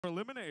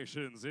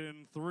Eliminations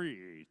in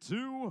 3,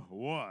 2,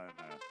 1.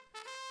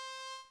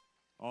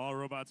 All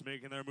robots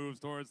making their moves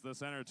towards the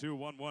center.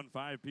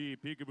 2115P.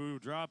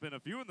 Peekaboo dropping a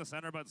few in the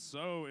center, but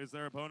so is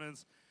their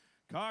opponent's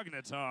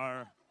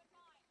Cognitar.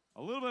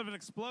 A little bit of an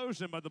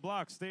explosion, but the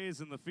block stays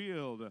in the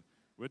field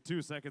with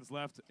 2 seconds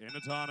left in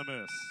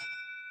Autonomous.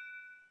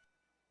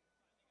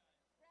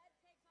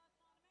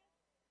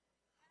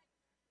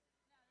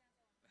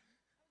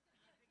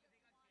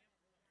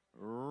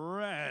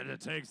 Red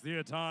takes the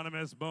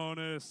Autonomous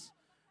bonus.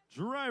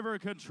 Driver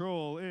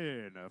control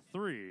in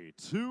 3,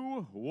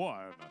 2, 1.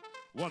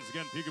 Once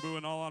again, Peekaboo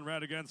and all on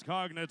red against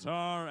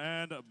Cognitar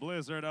and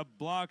Blizzard. A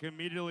block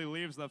immediately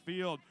leaves the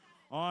field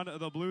on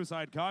the blue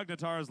side.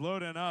 Cognitar is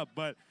loading up,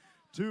 but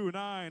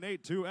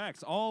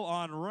 2982X all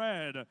on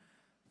red.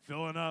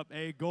 Filling up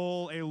a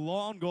goal, a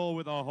long goal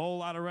with a whole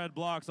lot of red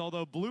blocks.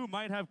 Although blue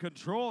might have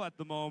control at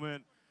the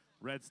moment,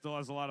 red still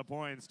has a lot of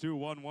points.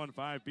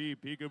 2115P.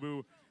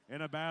 Peekaboo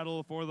in a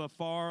battle for the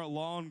far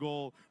long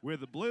goal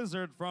with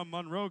Blizzard from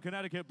Monroe,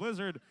 Connecticut.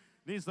 Blizzard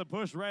needs to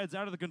push reds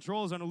out of the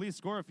control zone, at least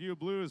score a few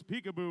blues.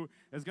 Peekaboo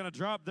is going to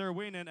drop their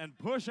wing in and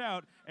push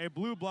out a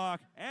blue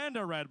block and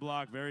a red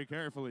block very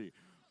carefully.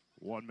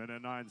 1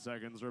 minute, 9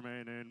 seconds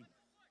remaining.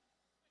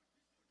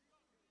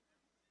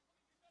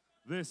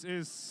 This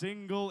is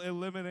single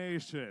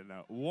elimination.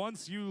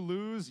 Once you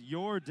lose,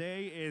 your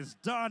day is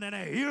done, and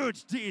a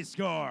huge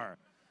T-score.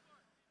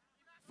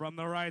 From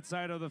the right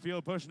side of the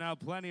field, pushing out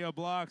plenty of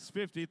blocks,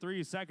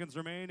 53 seconds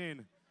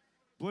remaining.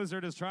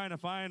 Blizzard is trying to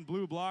find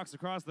blue blocks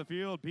across the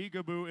field.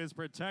 Peekaboo is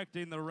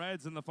protecting the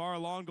reds in the far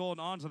long goal and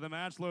onto the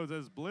match loads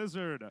as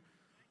Blizzard.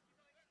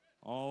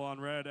 All on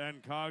red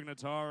and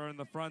Cognitar in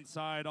the front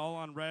side, all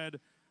on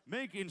red,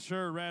 making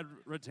sure red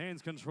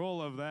retains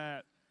control of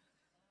that.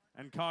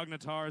 And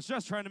Cognitar is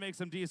just trying to make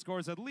some D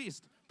scores, at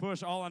least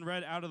push all on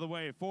red out of the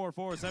way.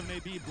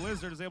 4478B,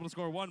 Blizzard is able to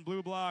score 1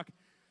 blue block.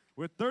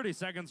 With 30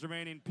 seconds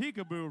remaining,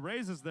 Peekaboo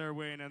raises their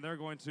wing, and they're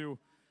going to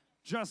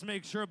just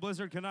make sure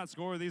Blizzard cannot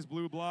score these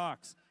blue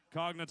blocks.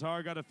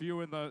 Cognitar got a few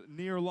in the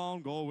near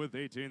long goal with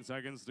 18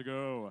 seconds to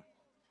go.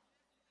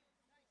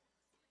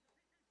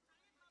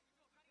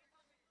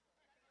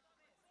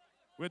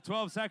 With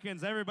 12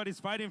 seconds, everybody's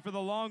fighting for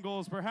the long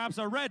goals. Perhaps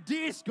a red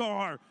D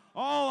score.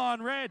 All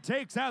on red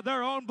takes out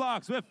their own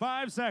blocks with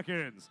 5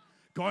 seconds.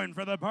 Going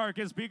for the park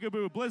is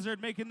Peekaboo.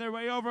 Blizzard making their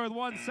way over with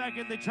 1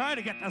 second. They try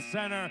to get to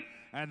center,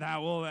 and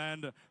that will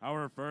end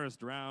our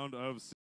first round of